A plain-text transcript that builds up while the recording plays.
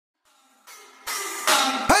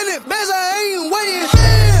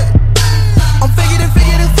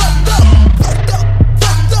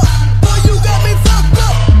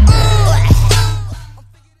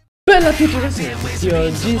ragazzi,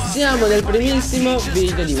 oggi siamo nel primissimo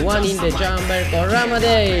video di One in the Chamber con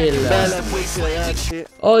Ramadale. Bella a tutti ragazzi.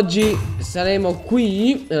 Oggi saremo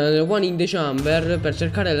qui nel One in the Chamber per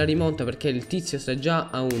cercare la rimonta perché il tizio sta già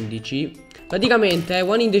a 11. Praticamente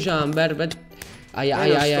One in the Chamber.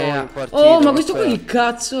 Oh, ma questo qua che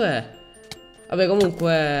cazzo è? Vabbè,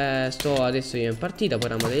 comunque sto adesso io in partita, poi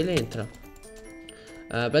Ramadale entra.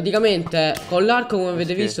 Praticamente con l'arco, come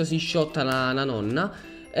avete visto, si sciotta la nonna.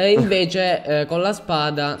 E invece con la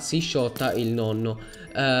spada si sciotta il nonno.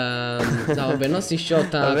 No, vabbè, non si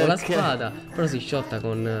sciotta con la spada, però si sciotta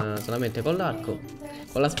solamente con l'arco.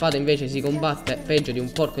 Con la spada invece si combatte peggio di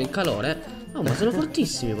un porco in calore. Oh, ma sono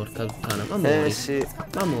fortissimi, porca puttana. Ma muori. Sì.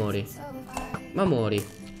 Ma muori. Ma muori.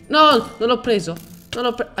 No, non l'ho preso. Non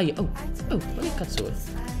l'ho preso. Ma che cazzo vuoi?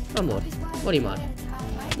 Ma muori. Muori male.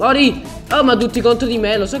 Muori! Oh, ma tutti contro di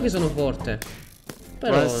me, lo so che sono forte.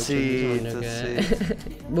 Però non c'è bisogno che...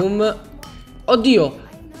 Boom. Oddio.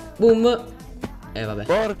 Boom. Vabbè.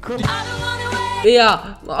 Porco.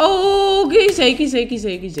 Via. Oh, chi sei? Chi sei? Chi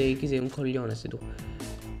sei? Chi sei? Chi sei? Un coglione sei tu.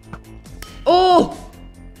 Oh.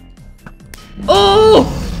 Oh.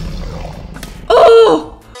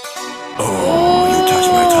 Oh. Oh, you touch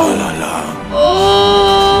my tra-la-la.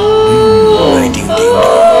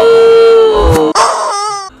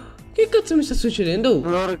 Che cazzo mi sta succedendo?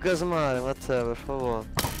 Non orgasmare, Matteo, per favore.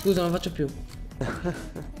 Scusa, non faccio più.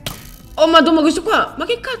 Oh, madonna, questo qua. Ma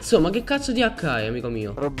che cazzo? Ma che cazzo di H è, amico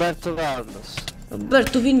mio? Roberto Carlos.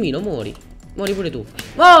 Roberto Firmino, muori. Muori pure tu.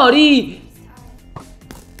 Muori!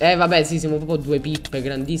 Vabbè, sì, siamo proprio due pippe,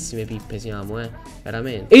 grandissime pippe siamo,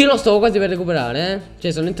 veramente. E io lo stavo quasi per recuperare, Cioè,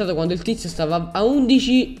 sono entrato quando il tizio stava a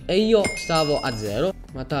 11 e io stavo a 0.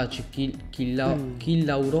 Ma tacci,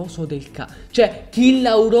 chillauroso del Cioè,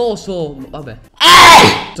 chillauroso. Vabbè.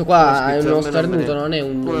 Questo qua è uno starnuto, non è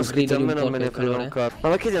un grido di un porco del calore. Ma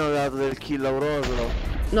perché ti hanno dato del chillauroso?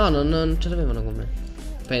 No, non ce l'avevano con me.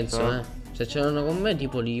 Penso, Se ce l'avevano con me,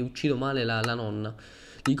 tipo, li uccido male la nonna.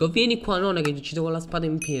 Dico, vieni qua nonna che ti uccido con la spada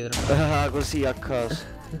in pietra. Ah, così a caso.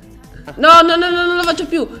 No, non lo faccio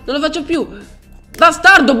più. Non lo faccio più.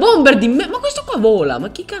 Bastardo, bomber di me. Ma questo qua vola.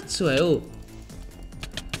 Ma chi cazzo è? Oh.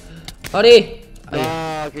 Ori.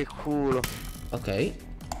 Ah, che culo. Ok.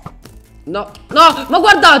 No, ma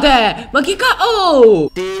guardate. Ma chi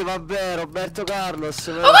Oh. Sì, vabbè, Roberto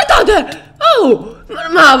Carlos. Ma guardate. Oh.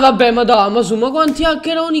 Ma vabbè, ma dai, ma su, ma quanti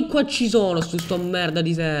hackeroni qua ci sono su sto merda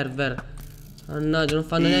di server? Mannaggia, non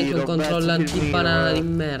fanno neanche un controllo anti-banana di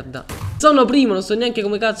merda. Sono primo, non so neanche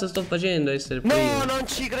come cazzo sto facendo a essere primo. No, non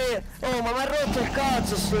ci credo. Oh, ma mi ha rotto il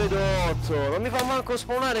cazzo sto edotto. Non mi fa manco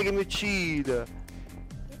spawnare che mi uccide.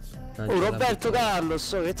 Oh, Roberto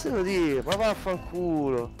Carlos, che te lo dico? Ma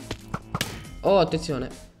vaffanculo. Oh, attenzione.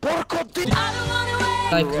 Porco dio.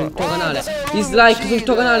 Dislike sul tuo canale. Dislike sul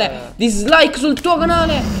tuo canale. Dislike sul tuo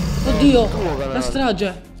canale. Oddio. La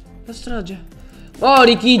strage. La strage. Oh,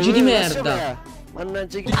 richigi di merda.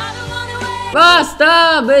 Mannaggia chi...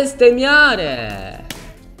 Basta bestemmiare.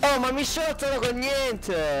 Oh, ma mi shottano con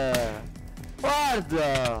niente.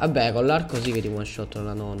 Guarda. Vabbè, con l'arco sì che ti one shot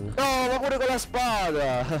la nonna. No, ma pure con la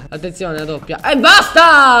spada. Attenzione, la doppia. E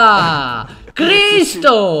basta.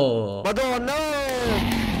 Cristo. Madonna.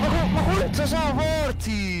 Ma quanto sono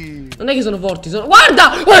forti. Non è che sono forti, sono...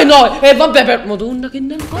 Guarda. No. Vabbè, per... Madonna, che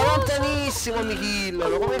nervoso. Ma lontanissimo mi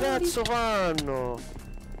killano. Come cazzo fanno?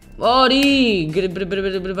 Mori.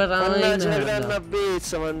 Mannaggia, una gran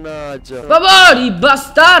abbezza, mannaggia. Ma mori,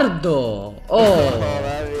 bastardo. Oh.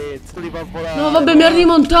 No, vabbè, mi ha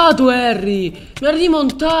rimontato Harry. Mi ha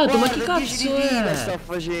rimontato. Guarda, ma che cazzo è? sta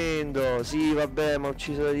facendo? Sì, vabbè, ma ho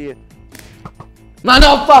ucciso da dire. Ma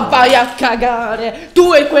no, vai a cagare.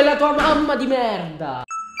 Tu e quella tua mamma di merda.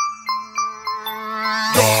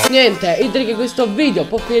 Niente, io direi che questo video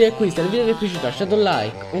può finire qui. Se il video vi è piaciuto lasciate un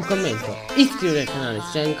like, un commento, iscrivetevi al canale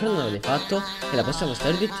se ancora non l'avete fatto. E la prossima volta,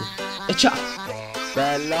 Edito. E ciao.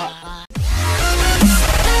 Bella.